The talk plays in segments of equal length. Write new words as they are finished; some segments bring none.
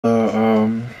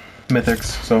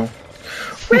mythics, so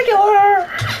regular.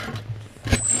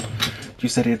 You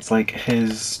said it's like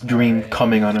his dream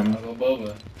coming on him. I'll go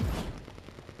Boba.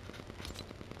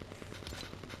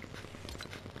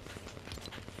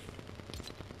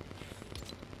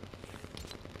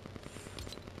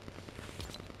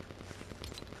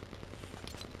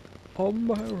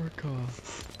 America.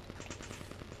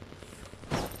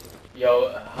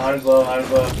 Yo, hard glow, hard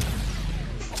glow.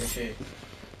 Good shit.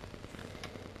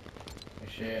 Good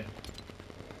shit.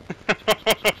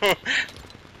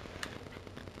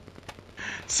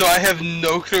 So I have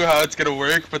no clue how it's gonna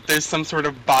work, but there's some sort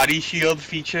of body shield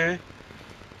feature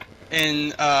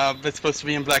in that's supposed to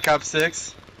be in Black Ops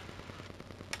 6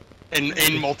 in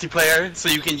multiplayer, so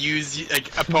you can use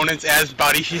like opponents as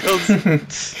body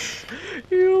shields.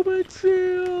 Human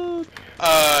shield.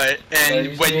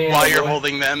 And while you're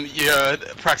holding them, your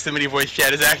proximity voice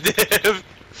chat is active.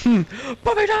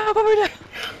 Put me down, put me down.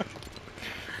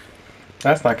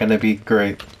 That's not gonna be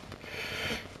great.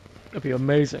 That'd be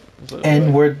amazing.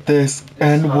 N-word this,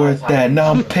 N-word that.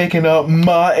 Now I'm picking up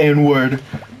my N-word.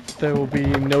 There will be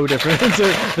no difference.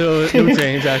 No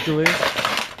change, actually.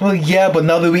 Well, yeah, but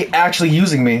now they'll be actually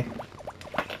using me.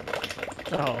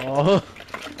 Oh.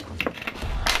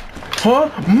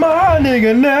 Huh? My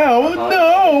nigga now?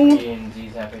 No!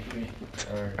 Z's halfway through,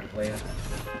 or later.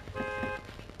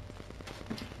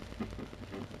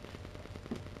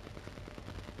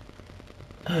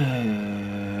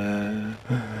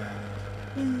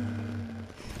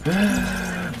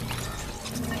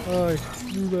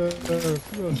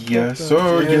 Yes,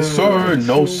 sir. Yes, sir.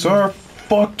 No, sir.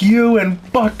 Fuck you and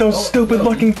fuck those stupid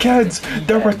looking kids.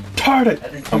 They're retarded.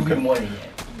 Okay.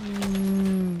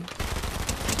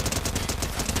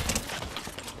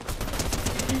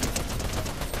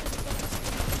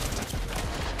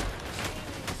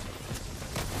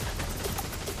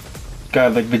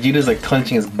 God, like Vegeta's like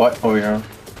clenching his butt over here.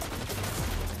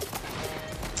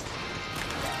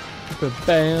 The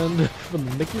band from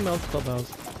the Mickey Mouse Clubhouse.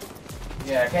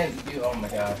 Yeah, I can't do. Oh my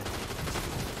god.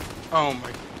 Oh my.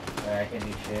 I can't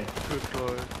do shit. Good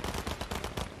lord.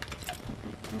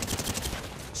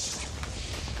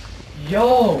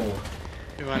 Yo!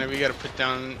 Ivana, we gotta put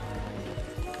down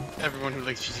everyone who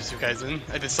likes Jujutsu Kaisen.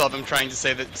 I just saw them trying to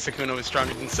say that Sukuna was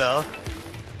stronger than Cell.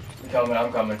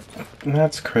 I'm coming.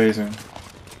 That's crazy.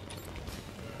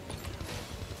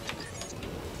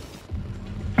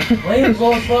 Flames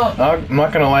low as fuck. I'm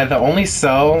not gonna lie. The only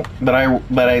Cell that I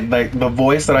like, the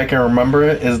voice that I can remember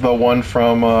is the one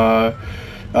from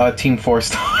Team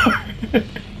 4-Star.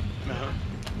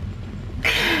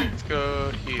 Let's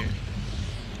go here.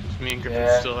 Me and Griffin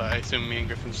still. I assume me and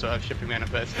Griffin still have shipping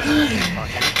manifest.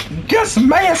 Yes,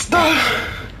 master.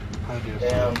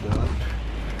 Damn.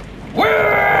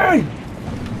 Way!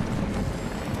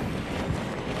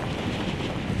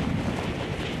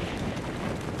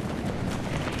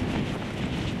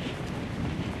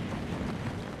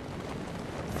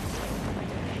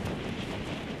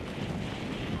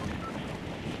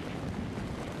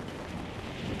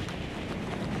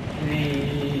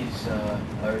 Please, oh,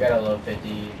 we got a low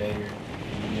 50 Vader.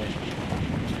 Yeah.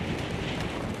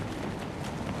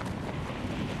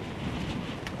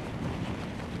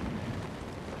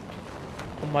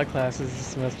 My classes this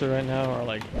semester right now are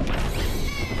like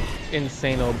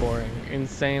insano boring.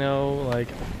 Insano, like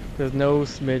there's no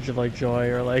smidge of like joy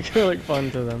or like or, like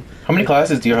fun to them. How many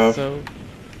classes do you have? So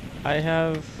I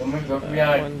have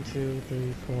 1, 2,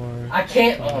 3, 4. I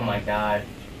can't. Oh my god.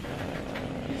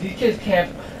 These kids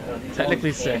can't.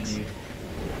 Technically 6.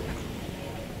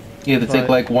 You have to take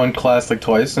like one class like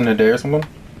twice in a day or something?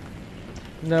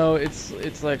 No, it's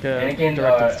like a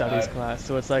directed studies class,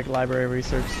 so it's like library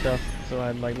research stuff. So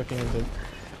I'm like looking into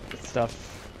stuff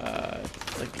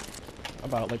like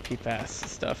about like PFAS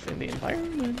stuff in the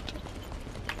environment.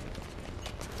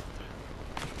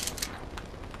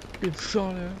 It's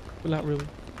so there, but not really.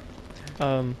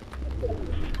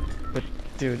 But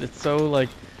dude, it's so like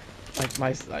the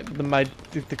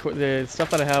stuff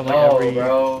that I have like every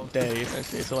day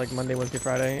essentially. So like Monday, Wednesday,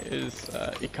 Friday is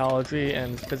ecology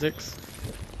and physics.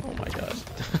 Oh my god,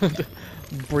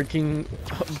 breaking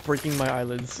my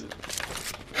eyelids.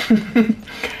 Oh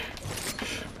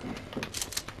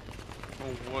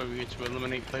boy, we get to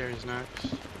eliminate players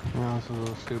next. Oh, this is a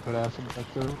little stupid ass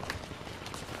objective.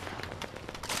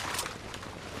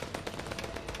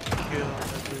 Kill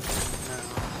everything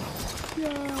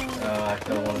now. I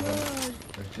killed one of them.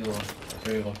 There's 2 of them.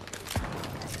 3 of them.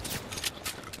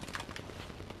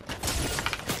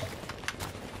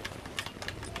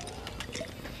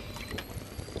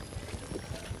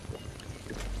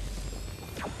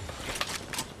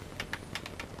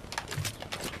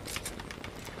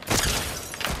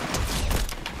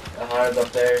 Hunter's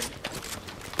up there.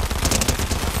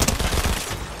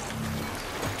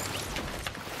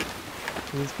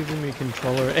 He's giving me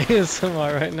controller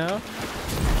ASMR right now.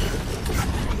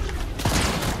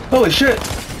 Holy shit!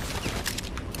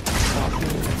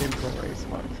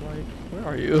 Where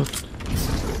are you?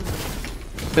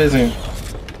 Busy.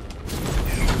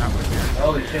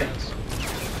 Holy shit.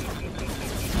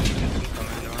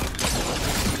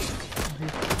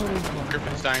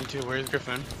 Griffin's dying too. Where's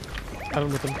Griffin? I'm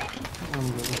with him.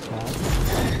 I'm really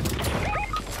sad.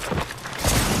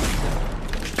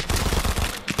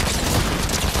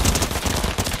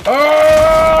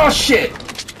 Oh shit!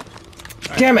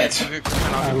 Damn it!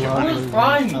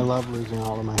 I love losing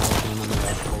all of my health and then the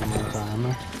rest of my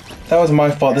time. That was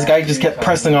my fault. This guy just kept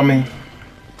pressing on me.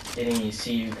 Didn't you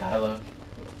see you, Kylo?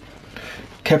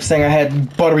 Kept saying I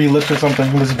had buttery lips or something.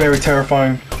 It was very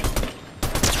terrifying.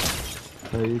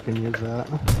 So you can use that.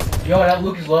 Yo, that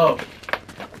Luke is low.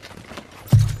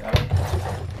 Got him.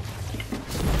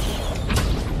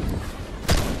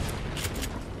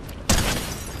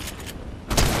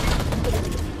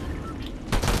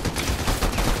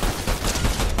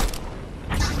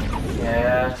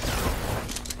 Yeah.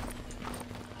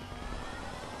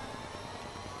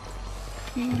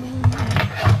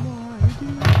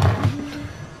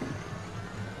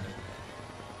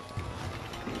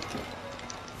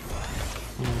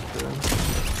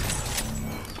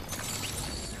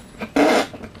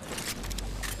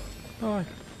 Oh,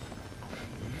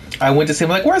 I went to see him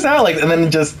like, where's Alex? And then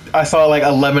just, I saw like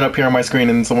 11 up here on my screen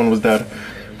and someone was dead.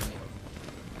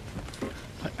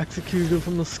 I executed him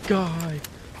from the sky.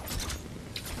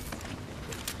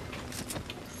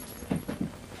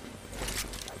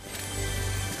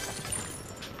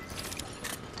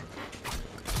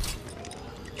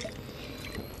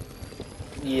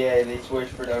 Yeah, they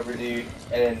switched for another dude,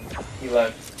 and then he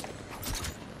left.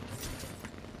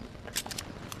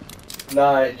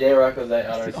 Nah, J-Rock was on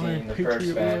our The team Iron the first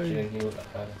Patriot match, way. and he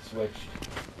switched.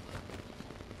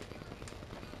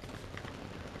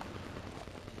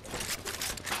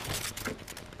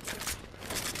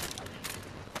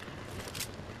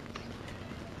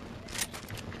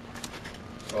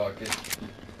 Fuck it.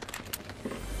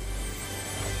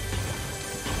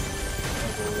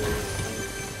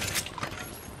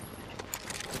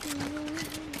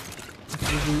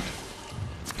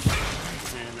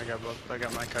 I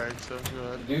got my card, so go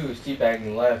ahead. Dude was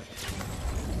teabagging left.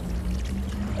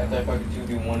 After I fucking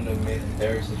 2v1 to mid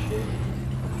Darius and shit.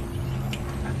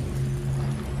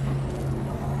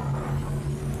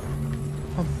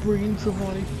 I'm bringing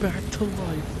somebody back to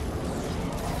life.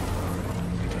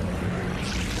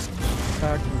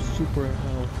 Back from super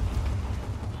hell.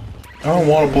 I don't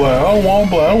want to play. I don't want to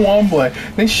play. I don't want to play.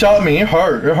 They shot me. It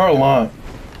hurt. It hurt a lot.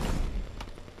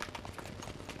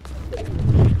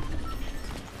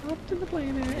 Up to the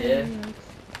planet. Yeah.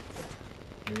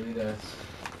 Really does.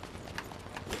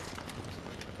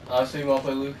 So you wanna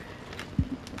play Luke?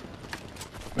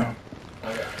 No.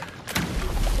 Okay.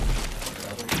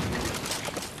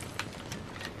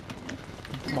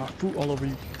 My food all over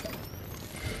you.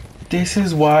 This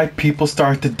is why people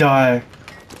start to die.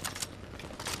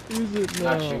 Is it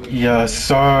Not now? you. Yes,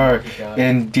 sir.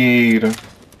 Indeed.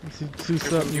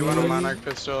 If you want a Monarch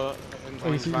pistol and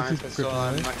Oh, you see- Monarch you see pistol, Griffin,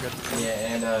 I'm right? not good. Yeah,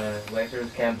 and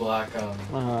Lancers can't block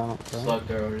Okay. slug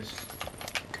throwers.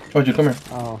 Oh, dude, come here.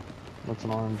 Oh, that's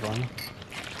an orange one.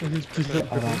 He's I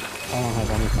don't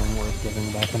have anything worth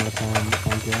giving back in return.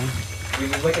 Thank you.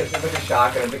 It's like a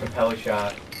shotgun, it's like a pellet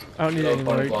shot. I don't need No any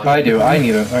fun more. block. I do. I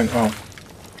need it. Oh.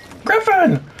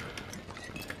 Griffin!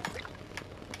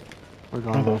 We're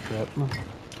going Oh. back up.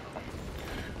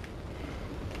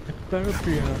 It better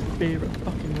be our favorite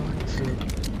fucking rocket suit.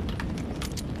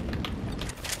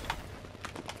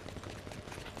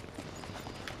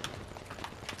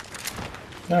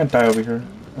 I die over here.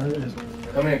 Where is it?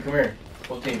 Come here.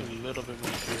 Full team. A little bit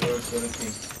more. Go to the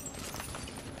team.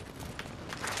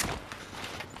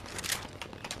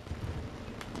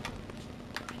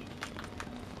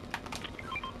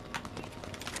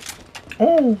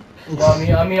 Oh. On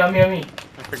me.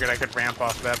 I figured I could ramp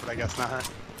off that, but I guess not.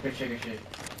 Good shit.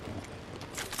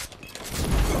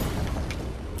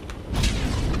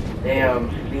 Damn,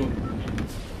 me.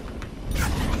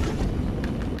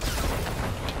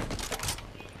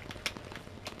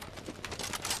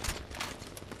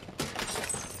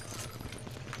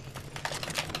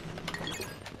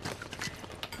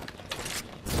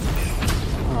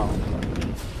 Oh.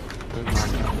 There's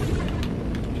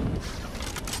nothing.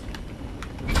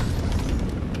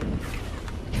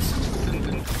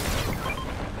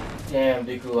 Damn,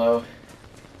 Dooku low.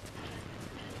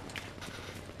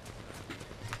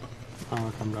 I'm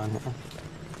gonna come down here.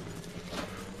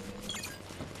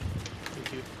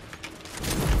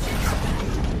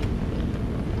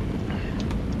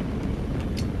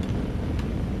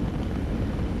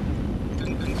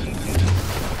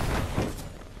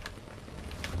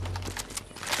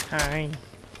 Hi.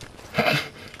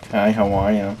 Hi, how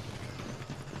are you?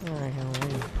 Hi, how are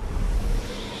you?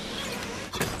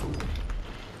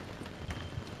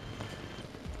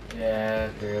 Yeah,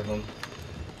 3 of them.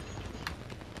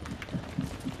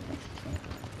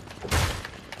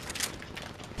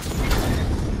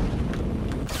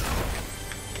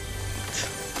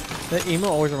 That emo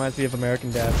always reminds me of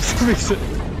American Dad for some reason.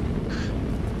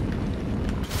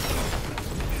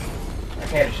 I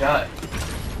can't shot.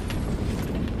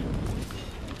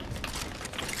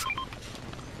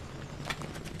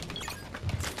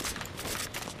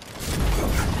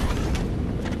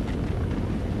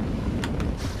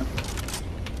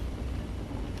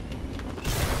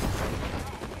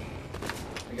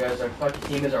 You guys, our fucking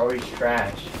team is always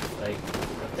trash. Like,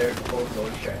 their whole is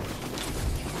always trash.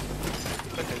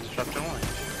 But they just dropped a line.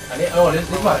 I mean, oh, this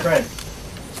is my friend.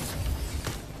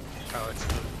 Oh, it's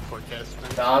the forecast.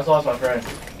 Man. No, I lost my friend.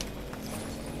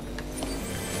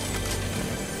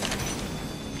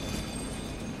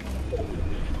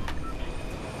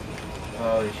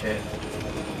 Holy shit.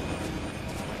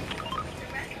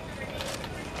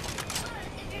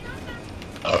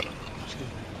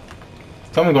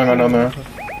 Something going on down there.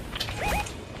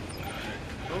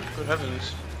 Oh, good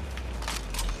heavens.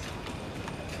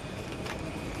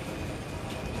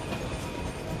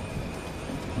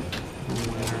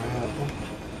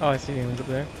 Oh, I see him up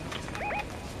there.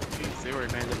 Jeez, they were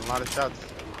landing a lot of shots.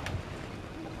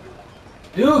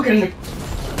 Dude, can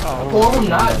Oh, four of them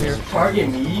not just target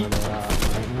me?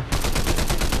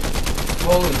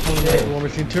 Holy shit. War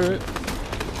machine turret.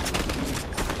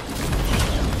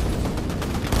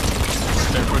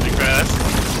 They're for the grass.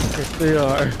 Yes, they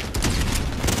are.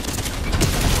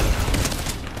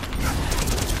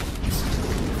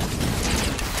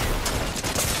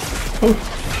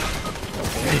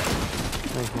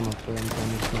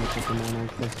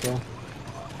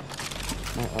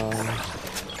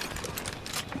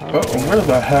 Uh-oh, where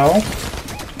the hell?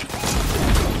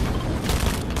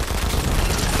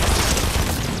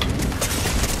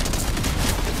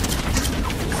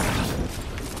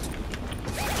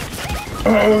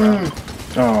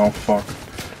 Oh, fuck.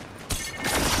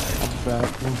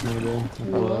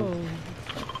 Whoa.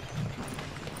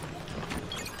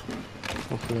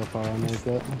 We'll see how far I make it.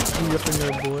 You up in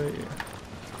there, boy.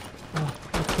 Oh,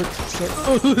 I clicked start.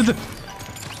 Oh,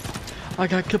 I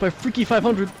got killed by Freaky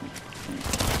 500.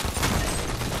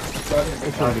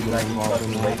 It's hard to get involved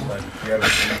in that.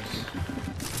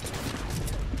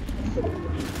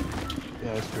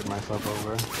 Yeah, I screwed myself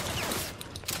over.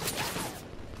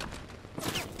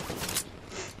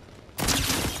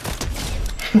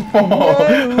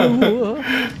 No.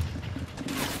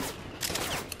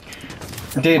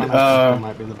 Dude,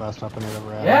 might be the best weapon I've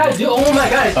ever had. Yeah, dude, oh my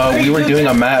god, it's we were doing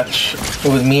a match. It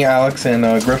was me, Alex, and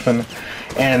Griffin.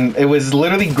 And it was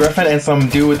literally Griffin and some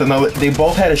dude with another. They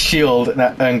both had a shield,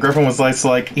 and Griffin was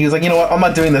like, he was like, you know what, I'm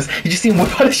not doing this. You just see him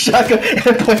whip out a shotgun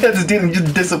and point at this dude and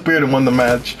just disappeared and won the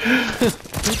match.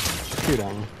 Too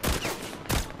done.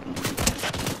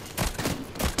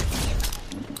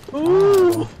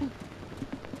 Ooh.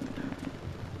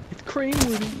 It's Crane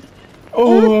Woody.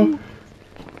 Oh.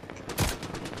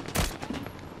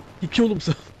 He killed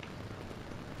himself.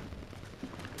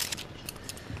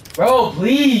 Bro,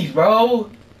 please, bro.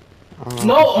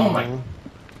 No, oh my.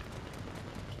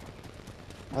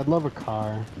 I'd love a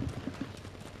car.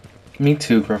 Me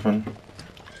too, Griffin.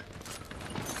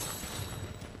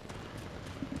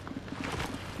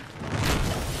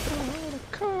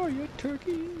 Call your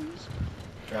turkeys.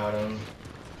 Got him.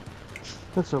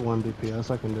 That's at 1 DPS,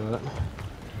 I can do it.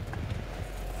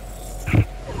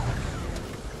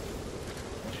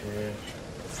 Shit.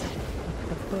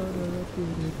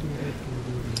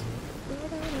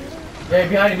 Yeah,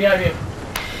 behind you, behind you.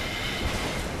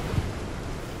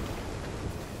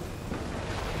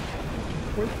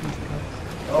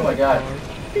 Oh my god.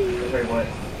 That's where he went.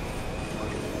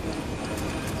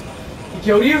 He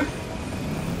killed you?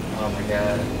 Oh my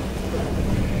god.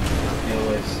 Deal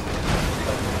with.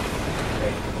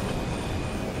 Okay.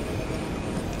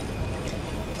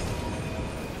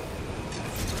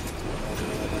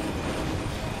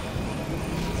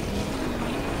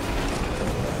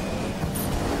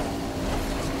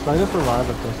 Should I just revive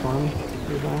at this one? Do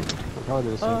you think? I'll probably do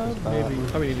the safest bet. Maybe.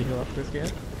 Probably need to heal up for this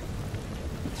guy.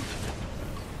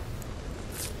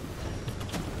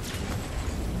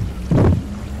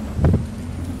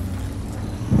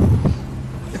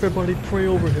 Everybody pray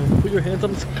over him. Put your hands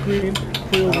on the screen.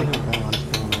 Pray over him. I'm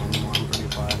pretty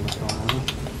fine this one.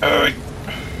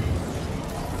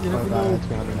 You never But know. it's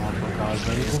gonna be natural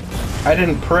causes. I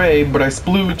didn't pray, but I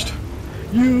splooged.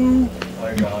 You Oh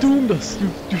my god. doomed us.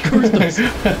 You cursed us.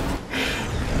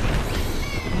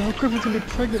 now Griffin's gonna be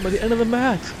pregnant by the end of the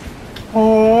match.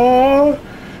 Oh,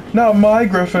 not my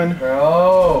Griffin.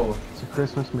 Bro. It's a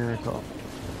Christmas miracle.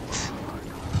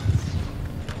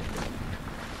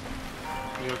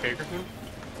 You okay, Griffin?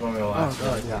 You want me to laugh? Oh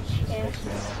god, yeah.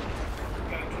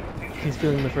 He's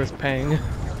feeling the first pang.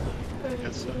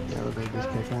 Yes. Yeah, the baby's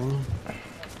kicking.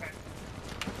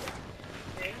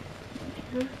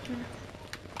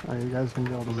 Are you guys gonna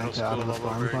be able to make it out of the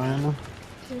storm fine?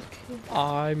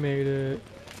 I made it.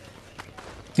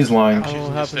 He's lying. Oh, Choosing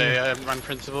to happened? stay on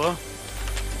principle.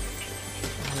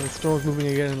 The storm's moving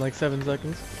again in like 7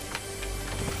 seconds.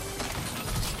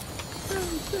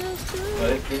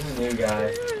 But this is a new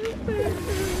guy.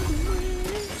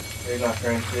 He's not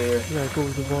friends here. Yeah, cool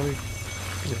with the volley.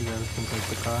 If you guys can take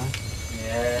the car.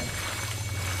 Yeah.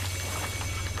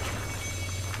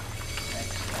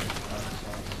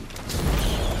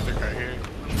 Another car here.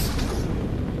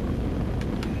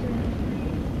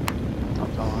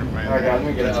 I'll tell him. Alright guys, let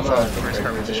me get it. I'm The not first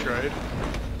car was destroyed.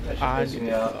 That I should piss need me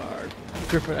the out. car.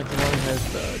 Griffin at the one has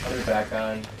I'll be back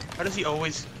on. How does he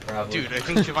always... Probably. Dude, I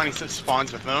think Giovanni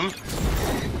spawns with them.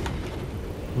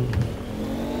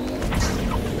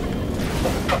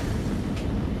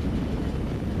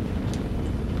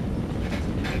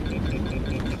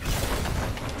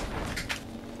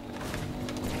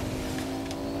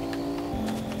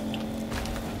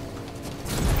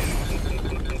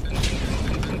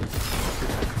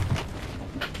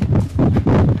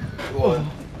 What?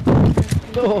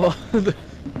 Oh,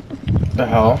 The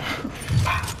hell?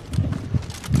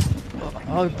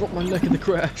 I broke my neck in the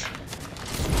crash.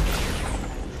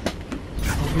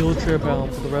 I'm wheelchair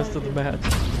bound for the rest of the match.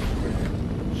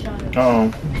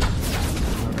 Oh.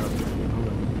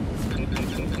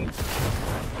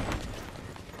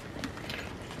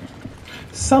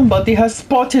 Somebody has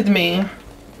spotted me.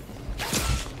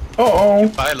 Uh-oh.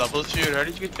 5 levels, dude. How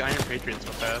did you get down your Patriots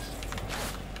so fast?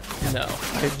 No,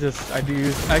 I do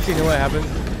use, actually you know what happens?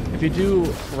 If you do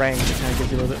ranked, it kind of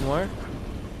gives you a little bit more.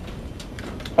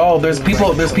 Oh, there's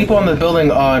people in the building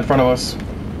in front of us.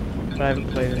 But I haven't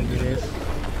played it in a few days.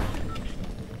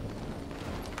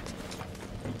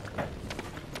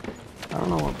 I don't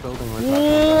know what building we're talking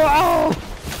about.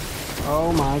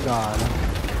 Oh my god.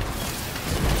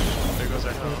 There goes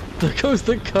our health. There goes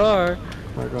the car!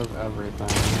 There goes everything.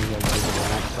 You guys go to the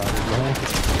next side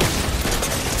of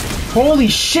Holy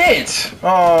shit!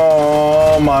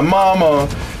 Oh, my mama.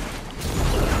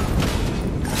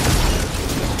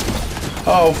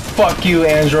 Oh, fuck you,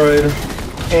 Android.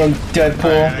 And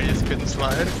Deadpool. I just couldn't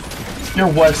slide. Your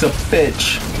wife's a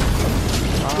bitch.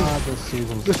 Ah, this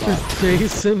season This sucks. is Jay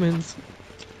Simmons.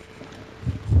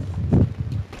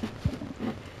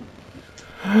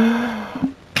 I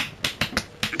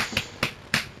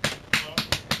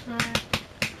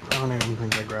don't even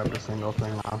think I grabbed a single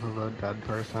thing off of a dead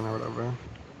person or whatever.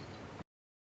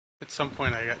 At some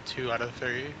point I got 2 out of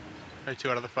 3. Or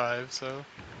 2 out of the 5, so...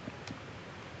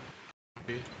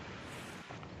 Maybe.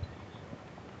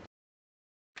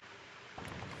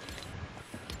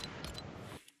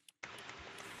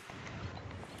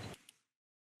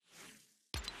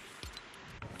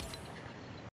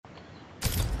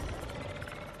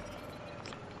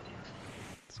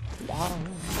 Wow.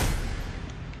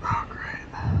 Oh, great.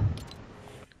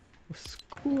 We're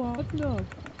squatting up.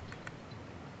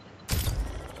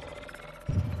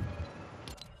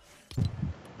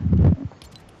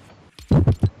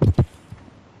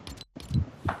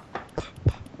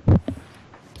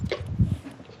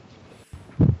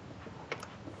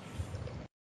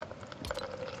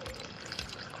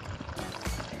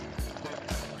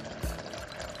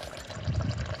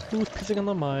 Who's pissing on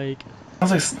the mic? I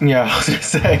was like, yeah, I was gonna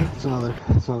say. It's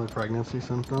another pregnancy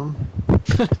symptom.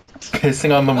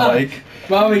 Pissing on the mic.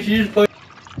 Mommy, she just put.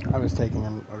 I was taking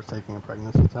a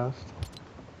pregnancy test.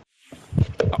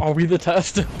 Are we the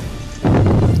test?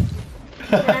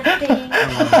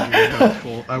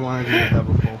 I wanted you to have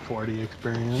a full 40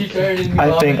 experience. She turned into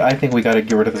me. I think we gotta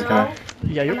get rid of this guy.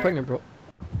 Yeah, you're pregnant, bro.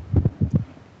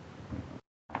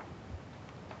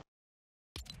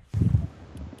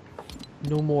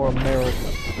 No more America.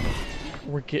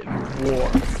 We're getting war.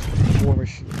 War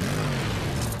machine.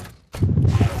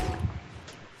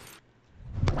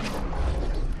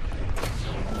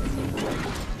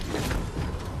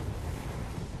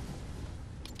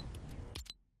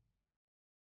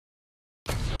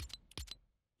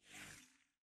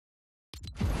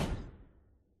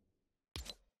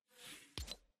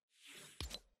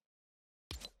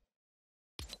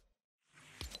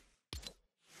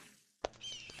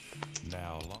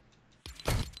 Now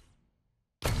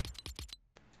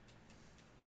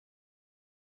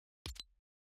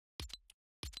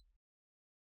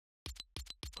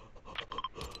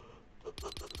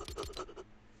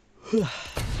Man.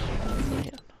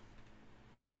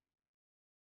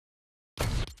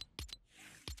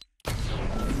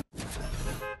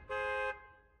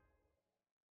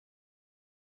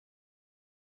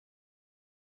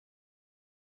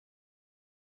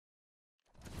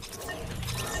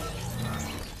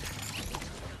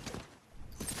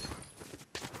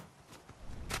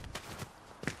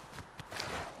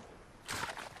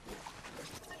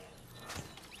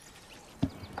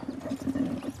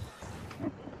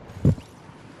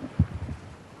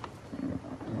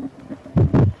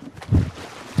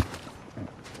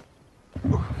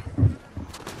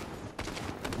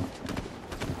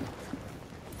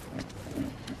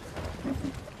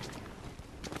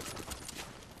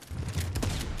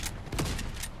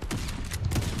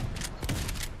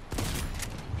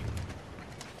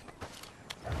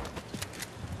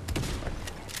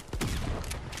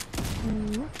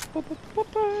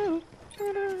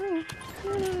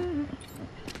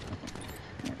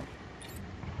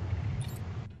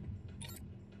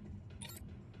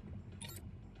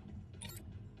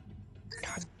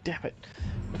 God damn it.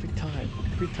 Every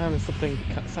time there's something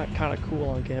kind of cool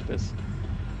on campus.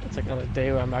 It's like on a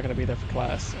day where I'm not going to be there for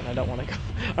class, and I don't want to go.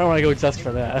 I don't want to go just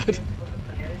for that.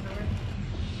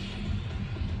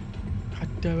 God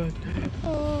damn it.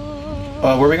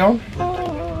 Where are we going?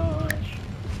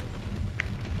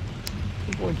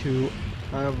 I'm going to.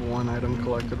 I have one item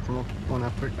collected from one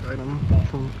epic item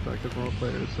collected from a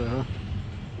player, so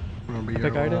it'll be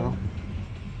Epic here a item?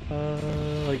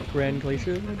 while. Like Grand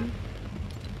Glacier, maybe?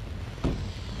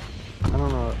 I don't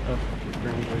know if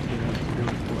Grand Glacier has to do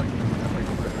with collecting epic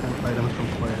items from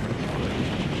players.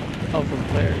 Oh, from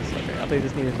players. Okay, I thought you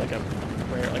just needed like a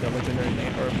legendary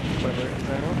name or whatever in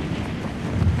general.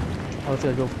 I was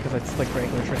gonna go because it's like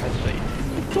Grand Glacier has the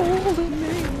golden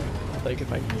name. I thought you could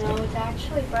find No, it's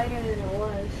actually brighter than it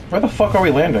was. Where the fuck are we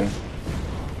landing?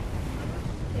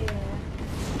 Yeah.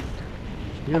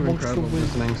 You have Amongst incredible the wind.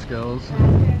 listening skills. After I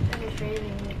finished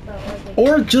reading, it felt like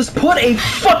Or just put a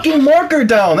fucking marker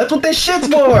down! That's what this shit's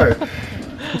for!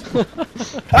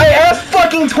 I asked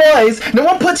fucking twice! No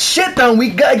one puts shit down!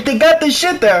 They got this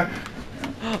shit there!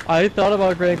 I thought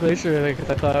about Grand Glacier because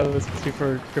I thought it was supposed to be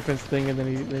for Griffin's thing, and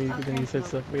then he said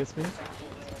stuff against me.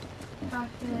 talk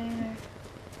to you later.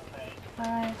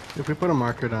 Bye. If we put a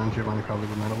marker down, Giovanni probably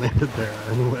would not have landed there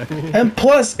anyway. And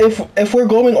plus, if we're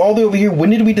going all the way over here, when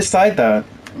did we decide that?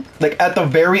 Like, at the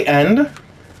very end?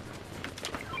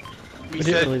 We We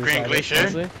said didn't really Grand decide it,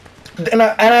 Glacier. honestly. And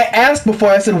I asked before,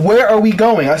 I said, where are we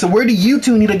going? I said, where do you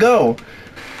two need to go?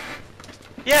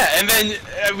 Yeah, and then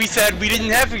we said we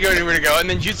didn't have to go anywhere to go, and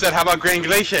then Jude said, how about Grand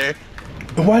Glacier?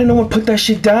 Why did no one put that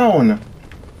shit down?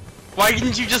 Why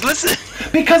didn't you just listen?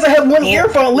 Because I have one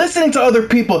earphone listening to other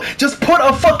people. Just put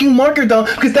a fucking marker down,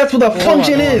 because that's what the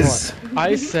function is.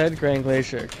 I said Grand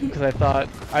Glacier because I thought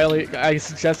I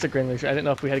suggested Grand Glacier. I didn't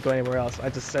know if we had to go anywhere else. I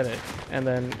just said it, and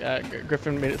then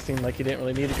Griffin made it seem like he didn't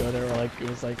really need to go there, or like it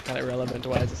was like kind of irrelevant to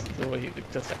why he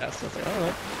just asked. I was like, I don't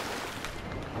know.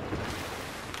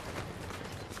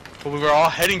 Well, we were all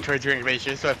heading towards Grand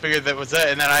Glacier, so I figured that was it,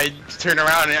 and then I turned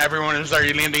around and everyone was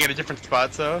already landing at a different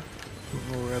spot, so...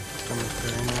 We're at the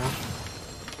cemetery now.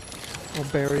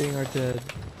 We're burying our dead.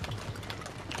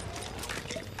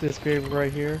 This grave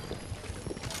right here.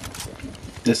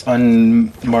 This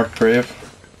unmarked grave.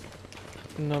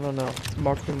 No, it's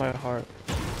marked in my heart.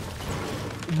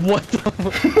 What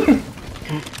the?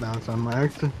 Now it's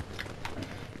unmarked. I'm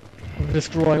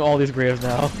destroying all these graves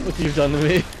now. What you've done to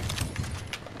me.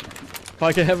 If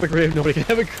I can have a grave, nobody can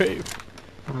have a grave.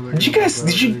 Have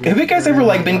you guys ever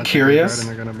like been curious? And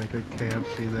they're gonna make a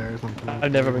KFC there or something.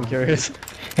 I've never been curious.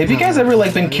 Have you guys ever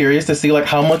like been curious to see like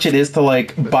how much it is to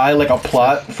like buy like a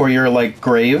plot for your like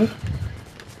grave?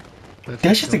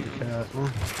 That's just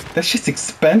that's just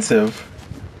expensive.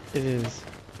 It is.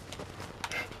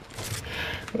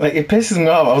 Like it pisses me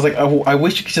off. I was like, I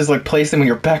wish you could just like place them in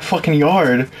your back fucking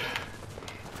yard.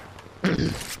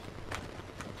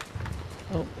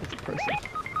 Oh, it's a person.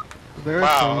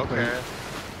 Wow, okay.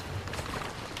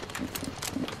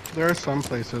 There are some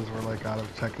places where, like, out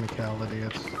of technicality,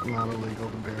 it's not illegal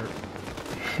to bear.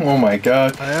 Oh my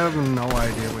god. I have no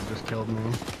idea what just killed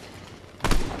me.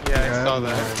 Yeah, I saw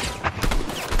that.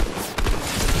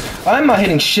 I'm not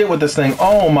hitting shit with this thing.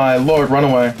 Oh my lord, run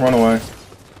away, run away.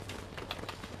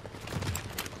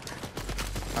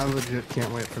 I legit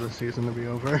can't wait for the season to be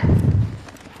over.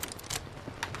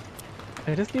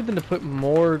 I just need them to put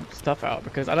more stuff out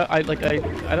because I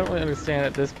don't really understand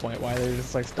at this point why they're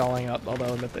just like stalling out all the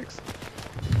other mythics.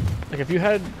 Like if you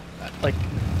had like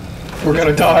We're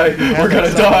gonna die. We're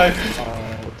gonna die.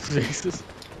 Oh Jesus!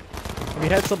 we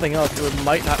had something else, it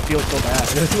might not feel so bad.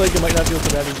 It's like it might not feel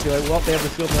so bad. Just be like, well, they have the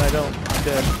shield and I don't. I'm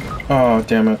dead. Oh,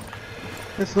 damn it.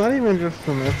 It's not even just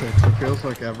the mythics, it feels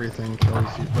like everything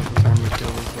kills you, but the time it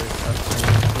kills like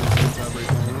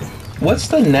everything. What's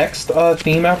the next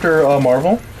theme after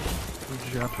Marvel?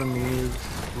 Japanese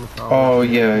mythology. Oh,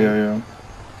 yeah.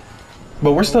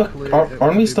 But we're still,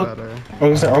 aren't we still,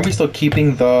 aren't we still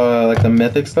keeping the, like, the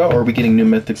mythics though, or are we getting new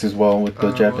mythics as well with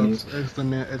the Japanese? Well,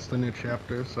 it's the new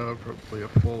chapter, so probably a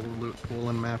full loot pool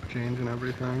and map change and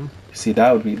everything. See,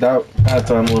 that's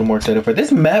what I'm a little more excited for.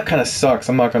 This map kind of sucks,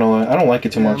 I'm not gonna lie. I don't like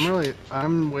it too much.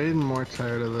 I'm way more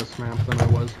tired of this map than I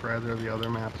was for either of the other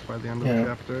maps by the end of the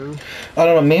chapter. I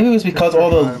don't know, maybe it was because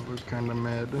all the... was kind of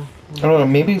mid. I don't know,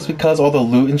 maybe it's because all the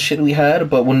loot and shit we had,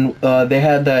 but when they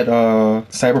had that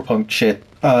Cyberpunk shit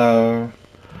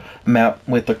map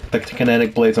with the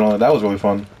kinetic blades and all that was really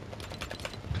fun.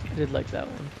 I did like that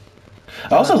one.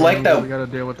 I also like that... We gotta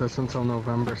deal with this until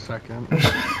November 2nd.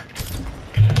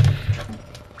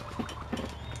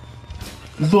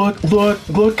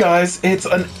 Look guys, it's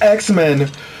an X-Men!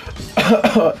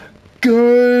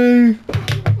 Gay!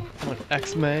 Like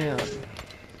X-Man.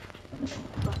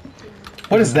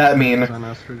 What does that mean? On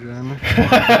estrogen.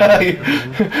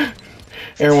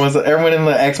 Everyone in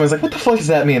the X-Men's like, what the fuck does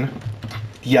that mean?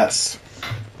 Yes.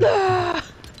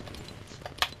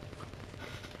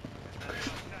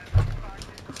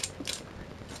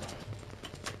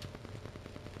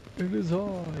 It is I,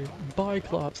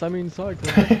 Biclops, I mean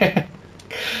Cyclops.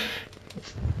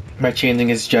 By changing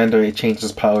his gender, it changes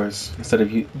his powers. Instead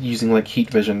of using like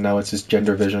heat vision, now it's his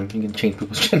gender vision. You can change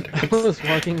people's genders. I was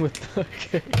walking with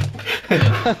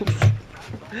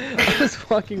I was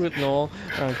walking with Noel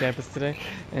around campus today,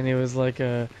 and he was like,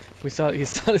 he saw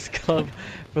his club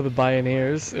for the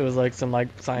Bioneers. It was like some like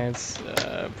science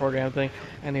program thing,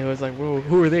 and he was like, "Whoa,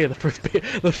 who are they? The first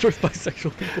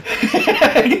bisexual people."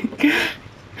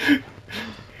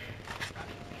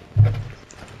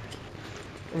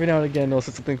 Every now and again, Noel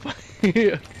said something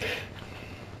funny.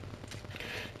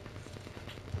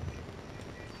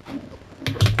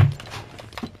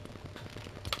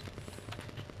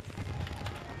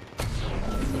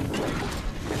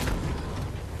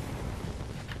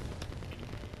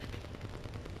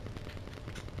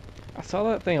 I saw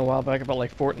that thing a while back about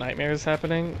like Fort Nightmares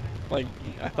happening. Like,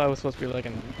 I thought it was supposed to be like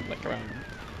around.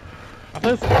 I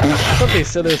thought they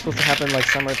said it was supposed to happen like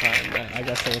summertime, but I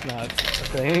guess it was not a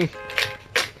thing.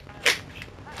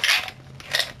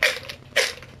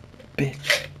 Bitch.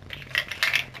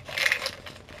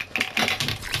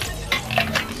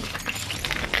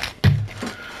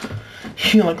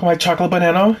 You like my chocolate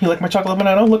banana? You like my chocolate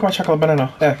banana? Look at my chocolate banana.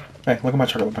 Hey, look at my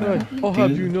chocolate banana. I'll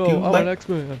have you know, I'm an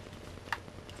X-Man.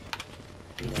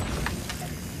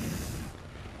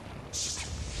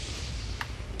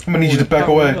 I'm gonna need you to back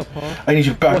away. Up, huh? I need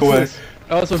you to back away. This?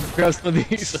 I also grabbed some of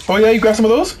these. Oh yeah, you grabbed some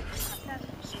of those?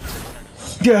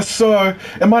 Yes, sir.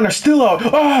 And mine are still out.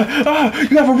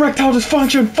 You have erectile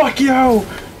dysfunction. Fuck you.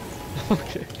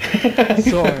 Okay.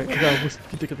 Sorry, I got a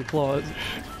particular clause.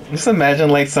 Just imagine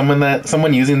like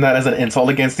someone using that as an insult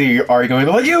against you. You're arguing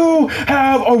like, you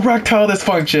have erectile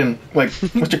dysfunction. Like,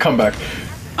 what's your comeback?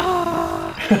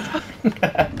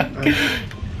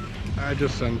 I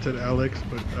just sent it, Alex,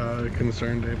 but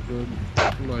concerned if the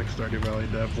like Stardew Valley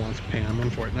dev wants Pam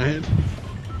in Fortnite.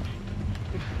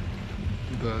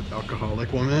 The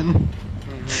alcoholic woman.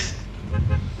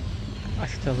 I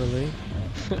should tell Lily.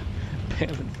 Pam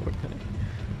in Fortnite.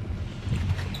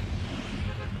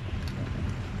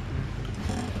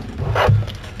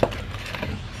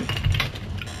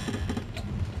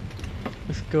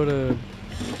 Let's go to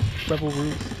Rebel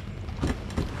Roost.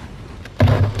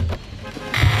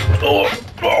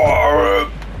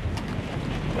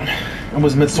 I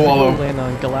was mid-swallow. Land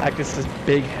on Galactus'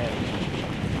 big head.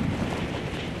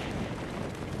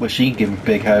 But she can give him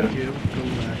big head.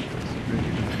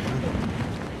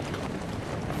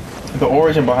 The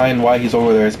origin behind why he's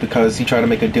over there is because he tried to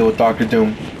make a deal with Doctor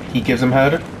Doom. He gives him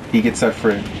head, he gets set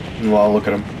free. And well, look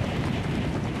at him.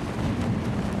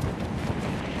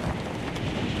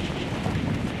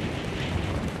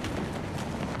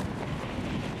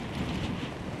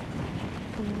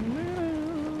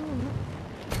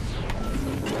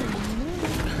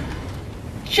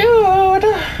 Jude,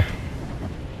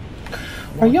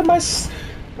 are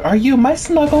you my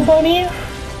snuggle bunny?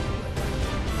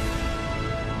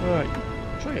 Alright,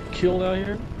 should I get killed out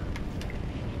here?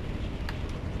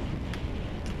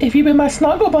 If you be my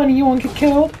snuggle bunny, you won't get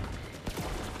killed.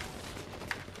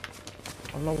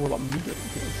 I'm not worried about me getting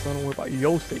killed, so I don't worry about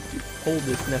your safety. Hold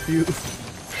this, nephew.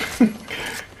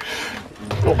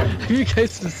 You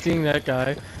guys just seeing that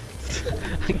guy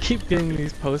I keep getting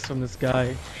these posts from this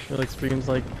guy who like streams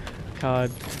like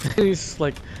COD, and he's just,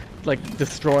 like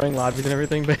destroying lobbies and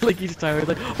everything, but like each time he's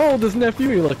like, oh, this nephew,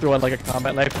 you like throw out like a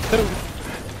combat knife.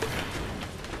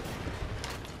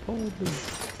 Oh,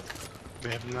 this. We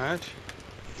have a match.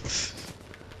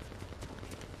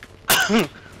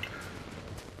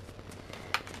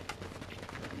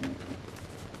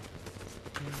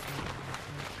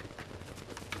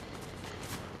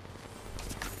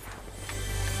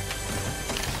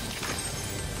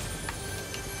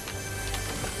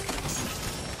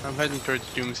 I'm heading towards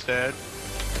Doomstead.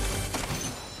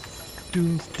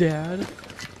 Doom's dad.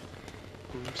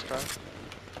 Doomstead.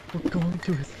 We're going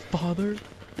to his father.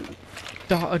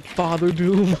 Father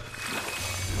Doom.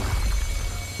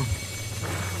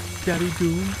 Daddy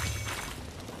Doom.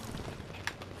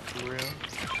 For real?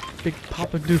 Big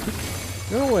Papa Doom.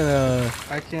 You know when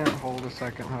I can't hold a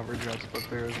second hover jets, but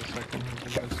there is a second hover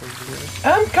jets over here.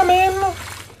 I'm coming!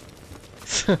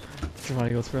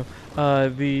 somebody goes from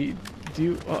do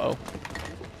you uh-oh.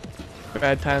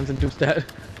 Bad times in Doomstead.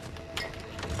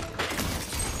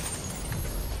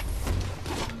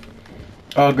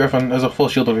 Oh, Griffin, there's a full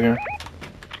shield over here.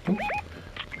 Oops.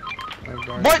 My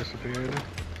guard What? disappeared.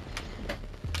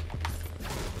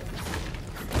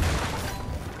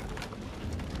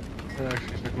 It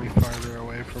actually took me farther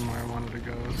away from where I wanted to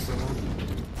go, so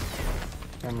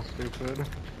I'm stupid.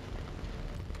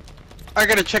 I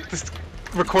gotta check this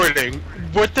recording.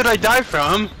 What did I die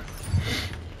from?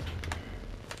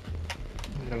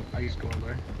 No, I used to go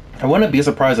there. I wouldn't be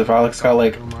surprised if Alex got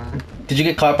like... Did you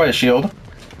get clapped by a shield?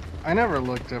 I never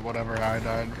looked at whatever I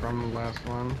died from the last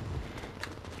one.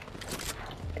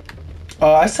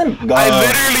 I sent... I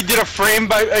literally did a frame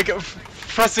by like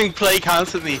pressing play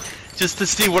constantly just to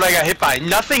see what I got hit by.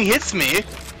 Nothing hits me.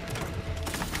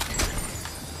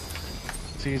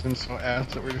 Season's so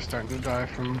ass that we're just starting to die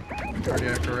from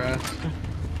cardiac arrest.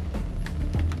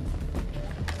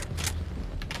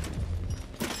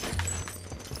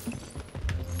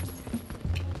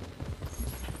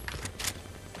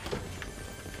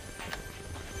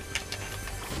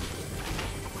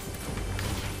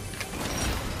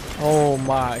 Oh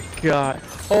my god.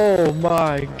 Oh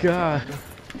my god.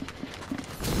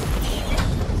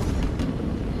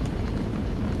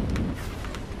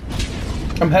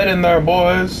 I'm heading there,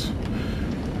 boys.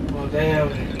 Well, damn.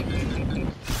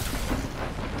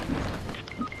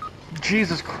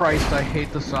 Jesus Christ, I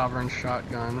hate the Sovereign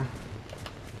shotgun.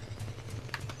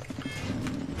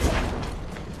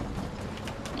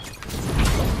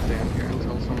 Stand here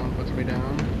until someone puts me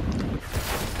down.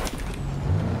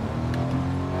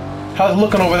 How's it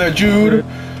looking over there, Jude?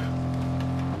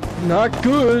 Not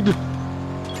good.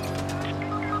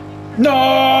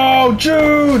 No,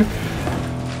 Jude!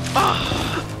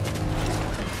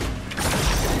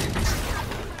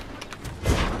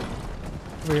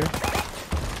 Over here.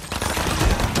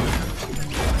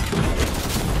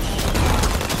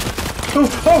 Oh,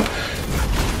 oh!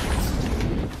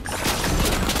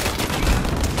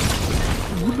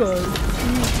 Goodbye.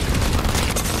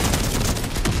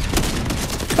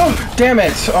 Oh, damn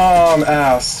it!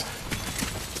 Ass.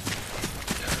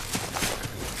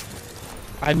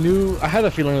 I had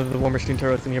a feeling that the War Machine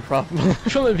turrets in here problem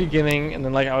from the beginning, and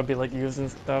then like I would be like using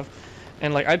stuff,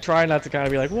 and like I try not to kind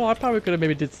of be like, well, I probably could have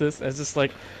maybe did this. It's just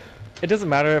like, it doesn't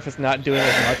matter if it's not doing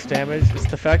as much damage. It's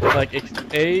the fact that like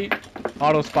it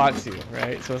auto spots you,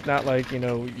 right? So it's not like, you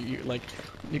know,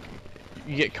 you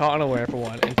get caught unaware for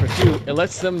one, and for two, it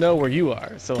lets them know where you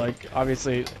are. So like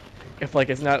obviously, if like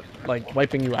it's not like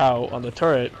wiping you out on the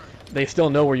turret, they still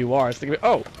know where you are. So they can be,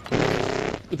 oh,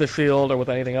 with the shield or with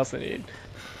anything else they need.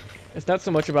 It's not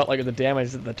so much about like the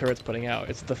damage that the turret's putting out.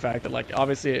 It's the fact that like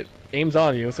obviously it aims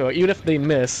on you. So even if they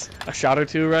miss a shot or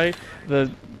two, right, the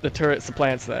turret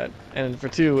supplants that. And for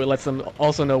two, it lets them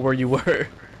also know where you were.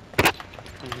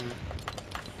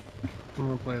 I'm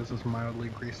gonna play as this mildly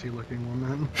greasy looking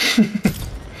woman.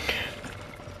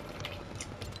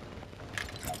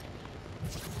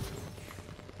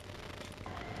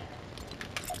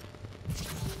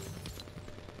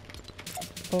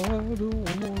 I don't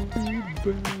wanna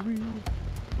be buried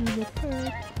in a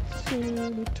pet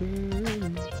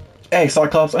cemetery. Hey,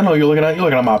 Cyclops, I know you're looking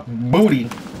at my booty.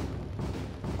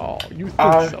 Oh, you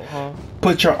think so, huh?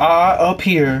 Put your eye up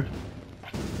here.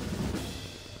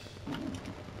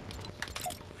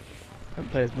 I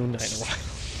haven't played as Moon Knight in a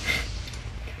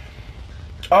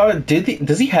while.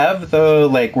 Does he have the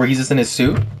like where he's just in his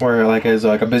suit, or like as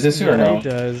like a business suit, or no? He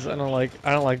does. I don't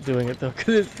like doing it though,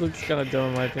 because it looks kind of dumb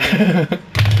in my opinion.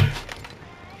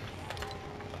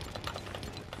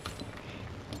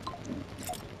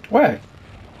 What?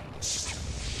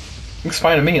 Looks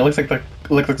fine to me. It looks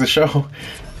like the show.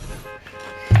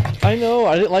 I know.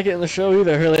 I didn't like it in the show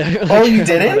either. Really. I Oh, you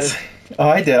didn't? Oh,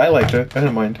 I did. I liked it. I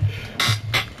didn't mind.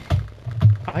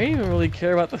 I didn't even really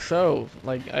care about the show.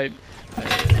 Like I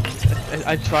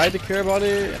tried to care about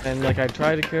it, and like I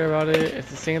tried to care about it. It's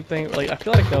the same thing. Like I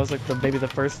feel like that was like maybe the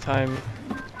first time.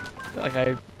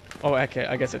 Like okay,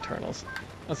 I guess Eternals.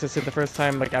 Let's just say the first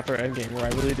time like after Endgame where I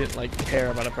really didn't like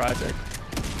care about a project.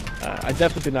 I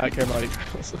definitely did not care about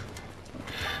Eternals.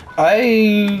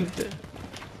 I'd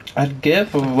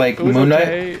give like It was Moon Knight.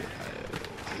 okay.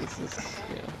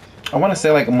 I want to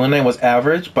say like Moon Knight was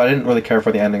average, but I didn't really care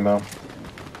for the ending though.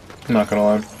 I'm not gonna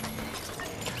lie.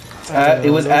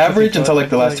 It was average until like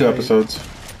the last two episodes.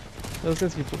 Those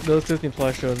Disney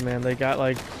Plus shows, man, they got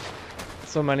like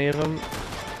so many of them.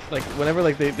 Like whenever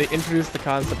like they introduced the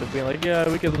concept of being like, yeah,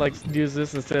 we could like use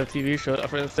this instead of TV shows,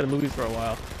 or instead of movies for a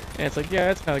while, and it's like, yeah,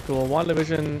 it's kind of cool.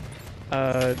 WandaVision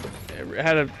it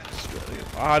had a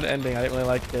odd ending. I didn't really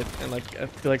like it, and like I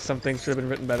feel like some things should have been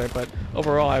written better. But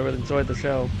overall, I really enjoyed the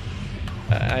show.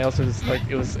 I also just like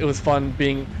it was fun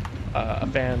being a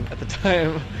fan at the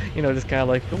time. You know, just kind of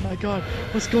like, oh my god,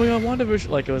 what's going on WandaVision?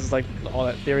 Like it was like all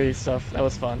that theory stuff. That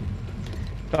was fun.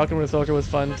 Falcon Winter Soldier was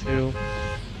fun too.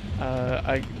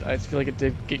 I feel like it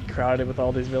did get crowded with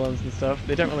all these villains and stuff.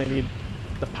 They didn't really need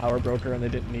the Power Broker, and they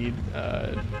didn't need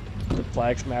the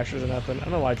Flag Smashers or nothing. I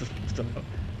don't know why I just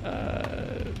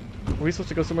were we supposed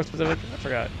to go somewhere specific? I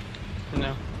forgot.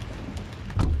 No.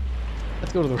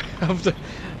 Let's go to the raft.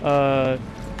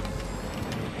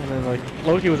 And then like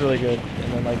Loki was really good,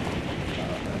 and then like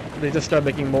they just started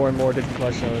making more and more Disney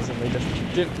Plus shows, and they just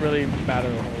didn't really matter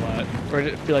a whole lot, or I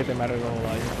didn't feel like they mattered a whole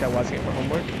lot. You just got watching it for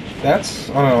homework. I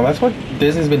don't know. That's what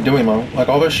Disney's been doing though. Like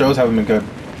all their shows haven't been good.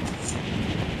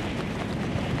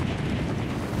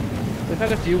 They've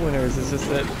had a few winners. It's just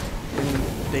that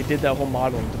when they did that whole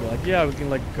model to be like, yeah, we can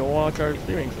like go watch our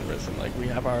streaming service, and like we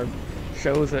have our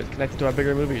shows that connected to our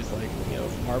bigger movies, like you know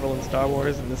Marvel and Star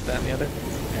Wars and this, that, and the other.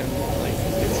 And like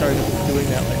they started doing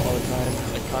that like all the time,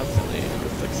 like constantly. And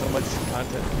it's like so much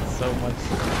content, and so much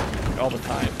like, all the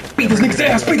time. Beat this nigga's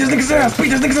ass! Beat this nigga's ass! Beat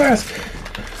this nigga's ass!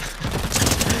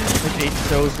 Like 8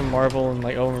 shows from Marvel and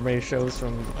like however many shows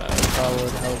from Star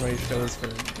Wars, however many shows for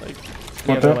like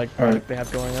the other like product they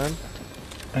have going on.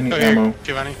 I need ammo.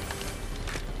 Giovanni.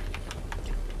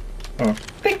 Oh,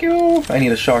 thank you! I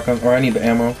need a shotgun, or I need the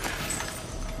ammo.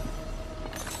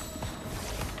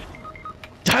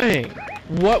 Dang!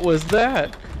 What was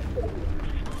that?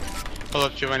 Hold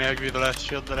up, Giovanni, I'll give you the last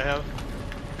shield that I have.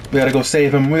 We gotta go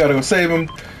save him. We gotta go save him.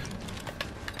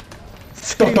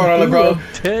 Don't throw it on the ground.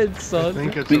 Dead, son. I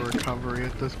think it's a recovery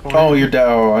at this point. Oh, you're dead.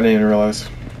 Oh, I didn't even realize.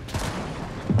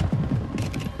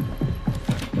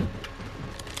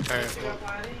 Alright, well,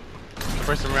 the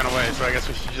person ran away, so I guess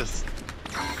we should just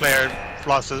play our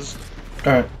losses.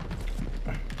 Alright.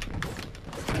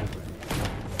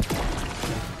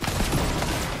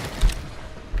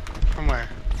 From where?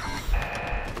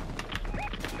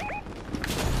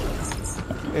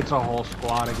 It's a whole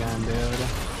squad again, dude.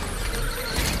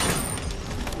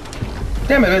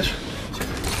 Damn it, bitch.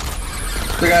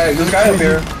 There's a guy up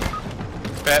here.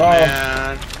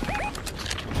 Batman.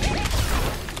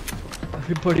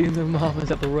 Everybody and their mom is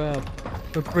at the rap.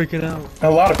 They're freaking out. A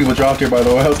lot of people dropped here, by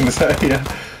the way. I was gonna say, yeah.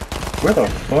 Where the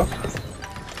fuck?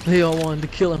 They all wanted to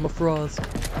kill Emma Frost.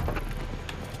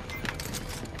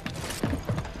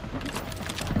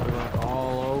 They're like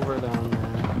all over down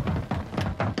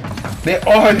there. They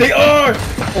are! They are!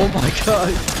 Oh my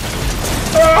god.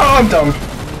 Oh, I'm dumb.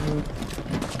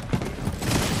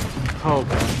 Oh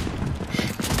god.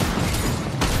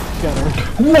 Got her.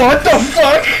 What the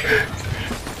fuck?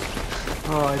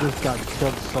 Oh, I just got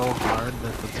killed so hard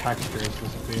that the textures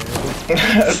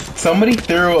disappeared. Somebody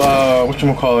threw,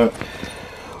 whatchamacallit,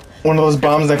 one of those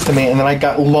bombs next to me, and then I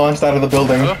got launched out of the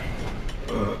building.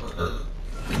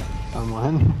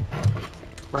 Someone.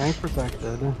 Rank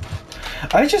protected.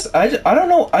 I don't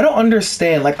know. I don't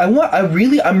understand. Like, I'm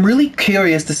really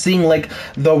curious to seeing like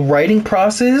the writing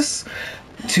process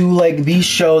to like these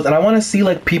shows, and I want to see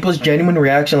like people's genuine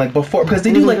reaction like before, because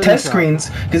they do like test screens,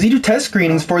 because you do test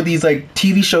screenings for these like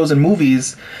TV shows and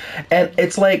movies, and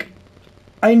it's like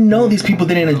I know these people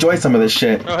didn't enjoy some of this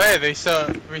shit. Oh hey, they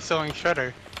sell reselling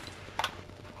Shredder.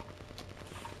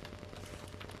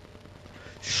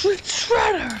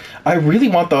 Shredder! I really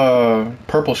want the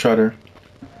purple Shredder.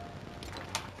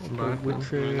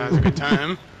 Now's a good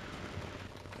time.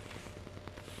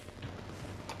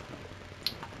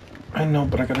 I know,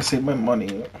 but I gotta save my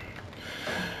money.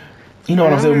 You know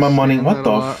what I'm saying with my money? What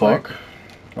the fuck?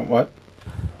 What?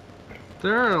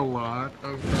 There are a lot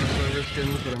of crossover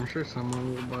skins, but I'm sure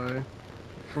someone will buy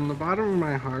from the bottom of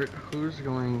my heart, who's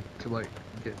going to like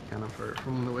get Yennefer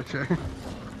from The Witcher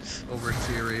over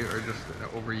Ciri or just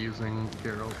overusing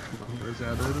Geralt from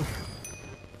Rosetta?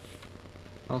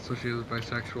 Also, she has a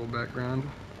bisexual background.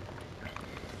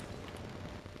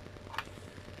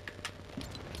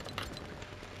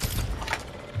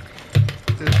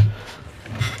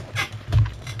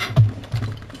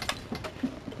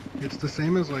 It's the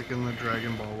same as like in the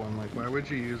Dragon Ball one. Like, why would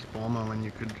you use Bulma when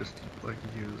you could just like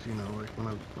use, you know, like one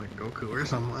of like Goku or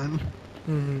someone?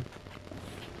 Mm-hmm.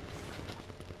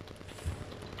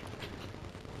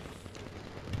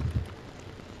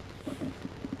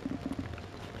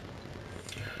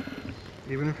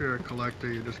 Even if you're a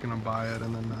collector, you're just gonna buy it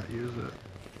and then not use it.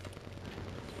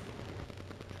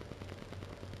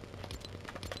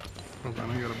 Hold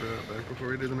on, I gotta be right back before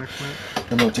we do the next match.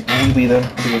 I'm gonna take a wee wee then.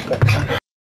 Be right back.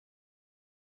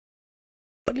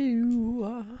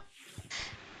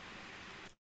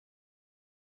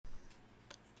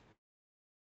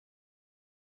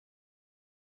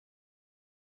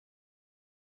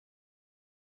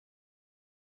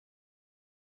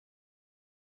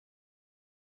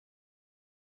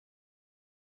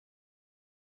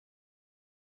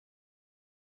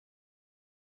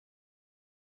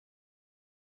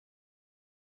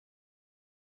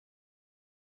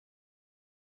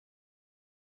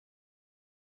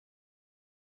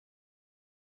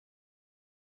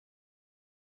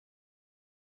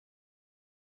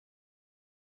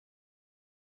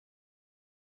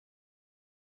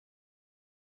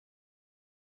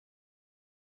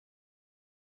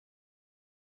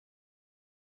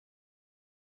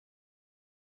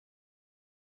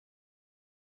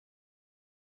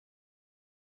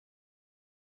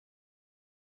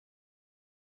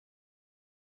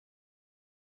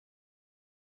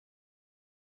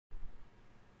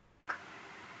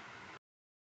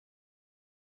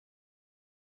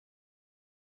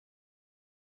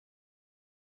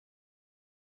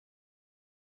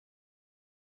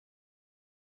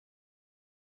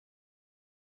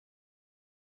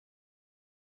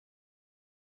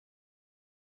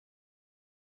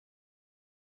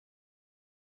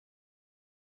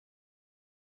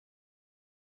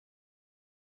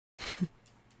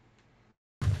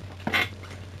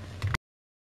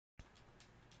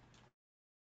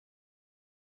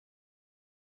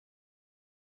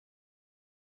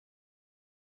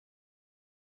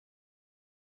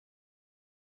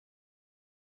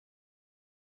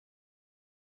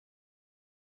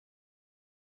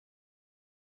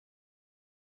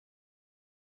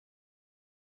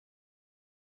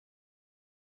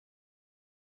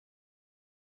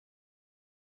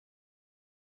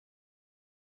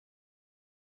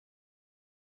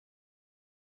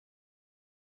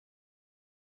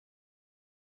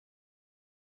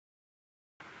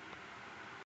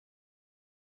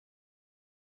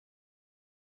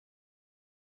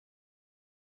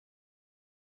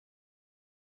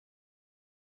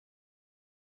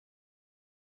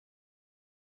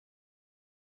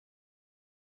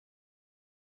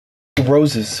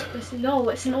 Roses. No,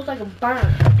 it smells like a burn.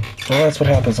 Well, that's what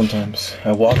happens sometimes.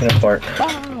 I walk in a fart.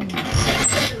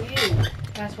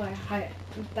 That's why I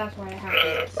have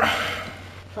this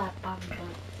flat bottom butt.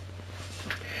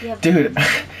 Yeah, Dude,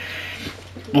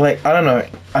 like, I don't know.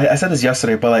 I said this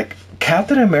yesterday, but like,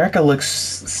 Captain America looks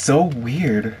so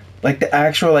weird. Like, the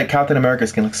actual, like, Captain America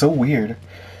skin looks so weird.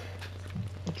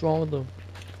 What's wrong with them?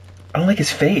 I don't like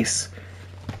his face.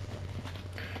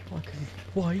 Why? 'Cause he's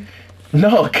white.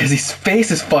 No, because his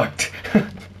face is fucked.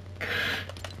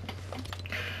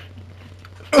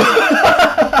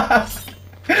 I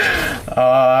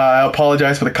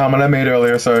apologize for the comment I made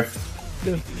earlier, sorry.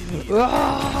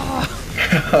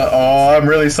 Oh, I'm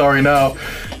really sorry now.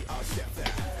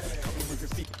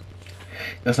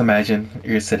 Just imagine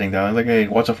you're sitting down, like, hey,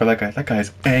 watch out for that guy. That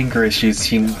guy's angry as she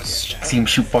seems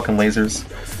shoot fucking lasers.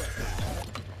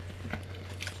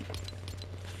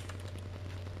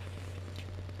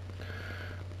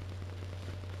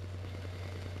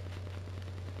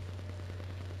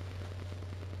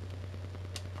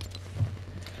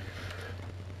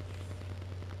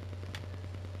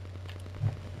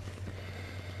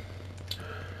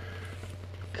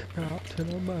 Captain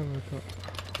America.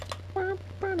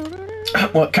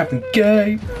 What, Captain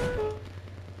Gay?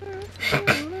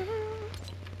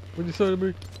 What'd you say to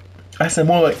me? I said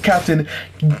more like Captain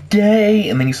Gay,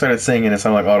 and then you started singing and it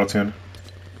sounded like auto-tune.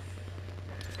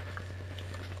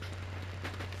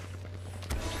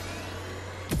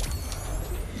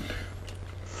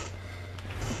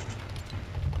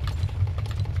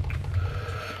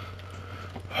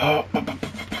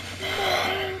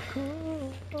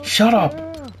 Shut up!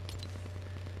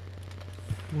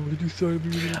 What did you say to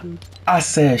me, little bitch? I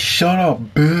said, shut up,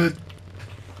 bitch.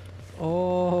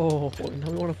 Oh,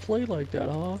 now we want to play like that,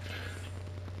 huh?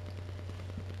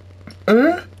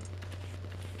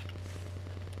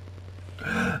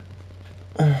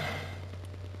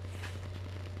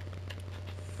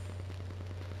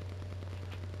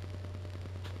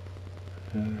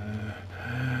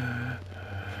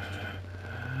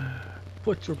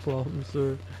 What's your problem,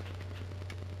 sir?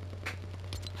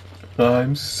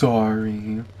 I'm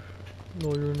sorry.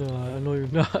 No, you're not. I know you're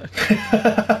not.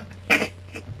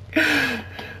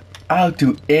 I'll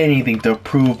do anything to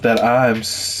prove that I'm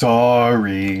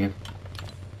sorry.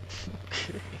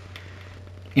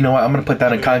 You know what? I'm gonna put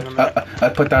that in I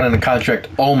put that in the contract.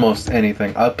 Almost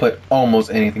anything. I'll put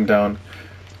almost anything down.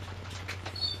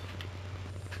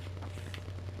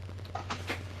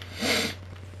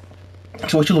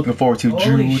 So what you looking forward to,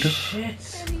 Holy Jude?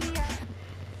 shit.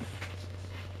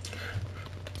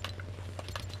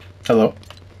 Hello?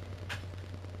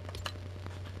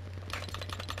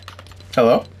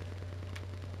 Hello?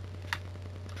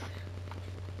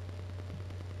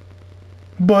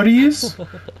 Buddies?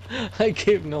 I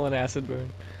gave Nolan acid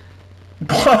burn.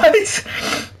 What?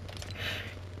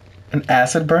 An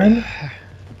acid burn?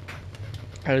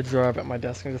 I had a drawer up at my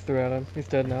desk and just threw it at him. He's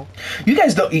dead now. You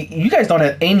guys don't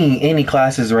have any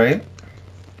classes, right?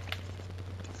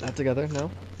 Not together,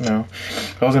 no? No.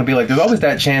 I was gonna be like, there's always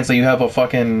that chance that you have a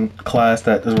fucking class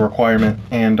that is a requirement,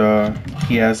 and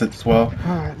he has it as well.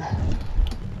 Alright.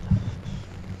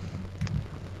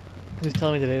 He was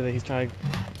telling me today that he's trying to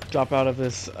drop out of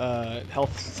this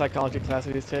health psychology class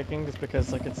that he's taking just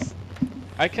because, like, it's...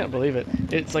 I can't believe it.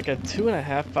 It's like a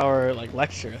 2.5 hour, like,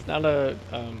 lecture. It's not a,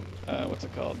 what's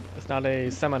it called? It's not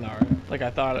a seminar, like I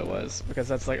thought it was, because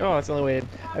that's like, oh, that's the only way...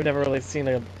 I've never really seen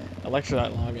a lecture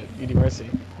that long at UD Mercy.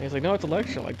 And he's like, no, it's a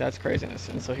lecture. Like, that's craziness.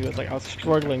 And so he was like, I was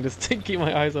struggling just to keep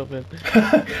my eyes open.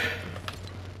 Hold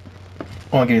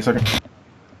on, give me a second.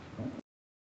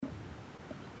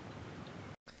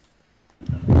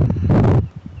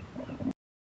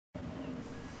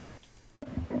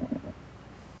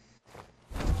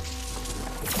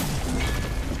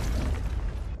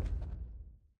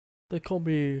 They call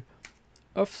me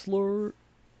F-slur.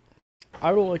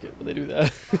 I don't like it when they do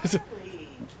that.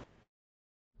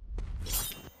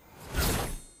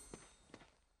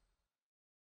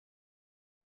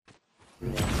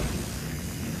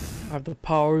 I have the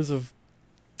powers of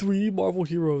 3 Marvel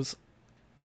heroes.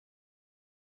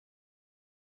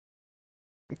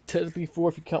 Technically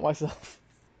 4 if you count myself.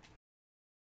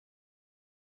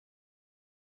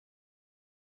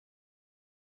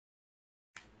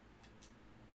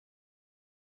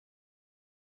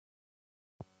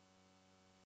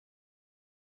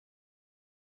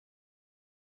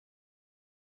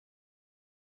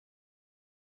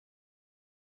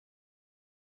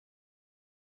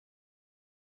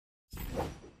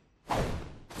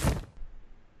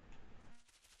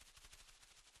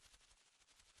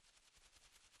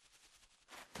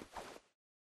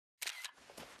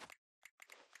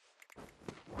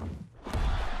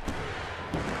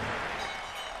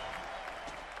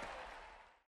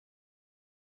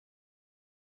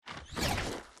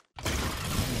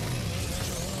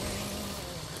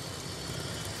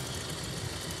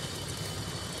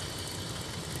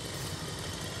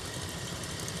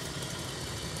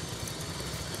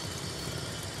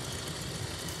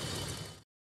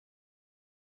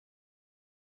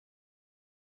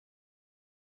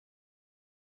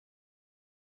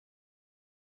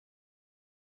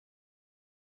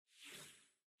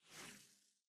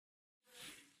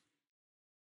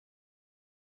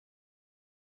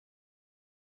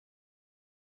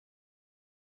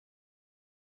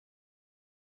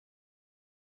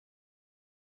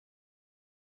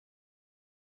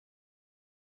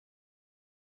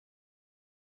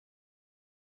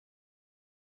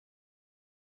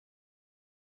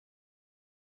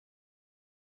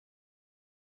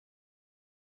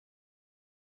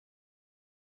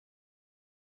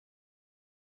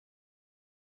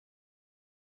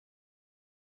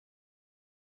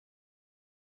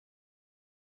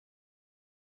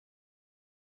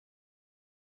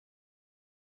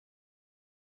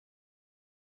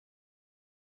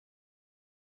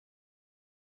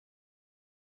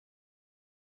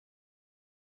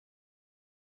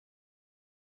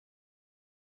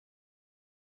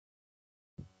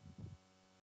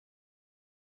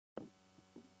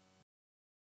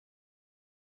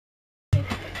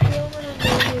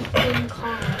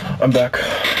 I'm back.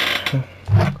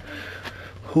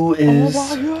 Who is...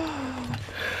 Oh my god!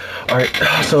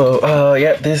 Alright, so,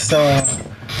 yeah, this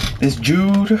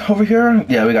Jude over here,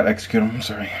 yeah, we gotta execute him,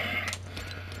 sorry.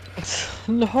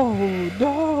 No,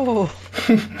 no.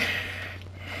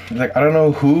 He's like, I don't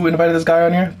know who invited this guy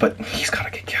on here, but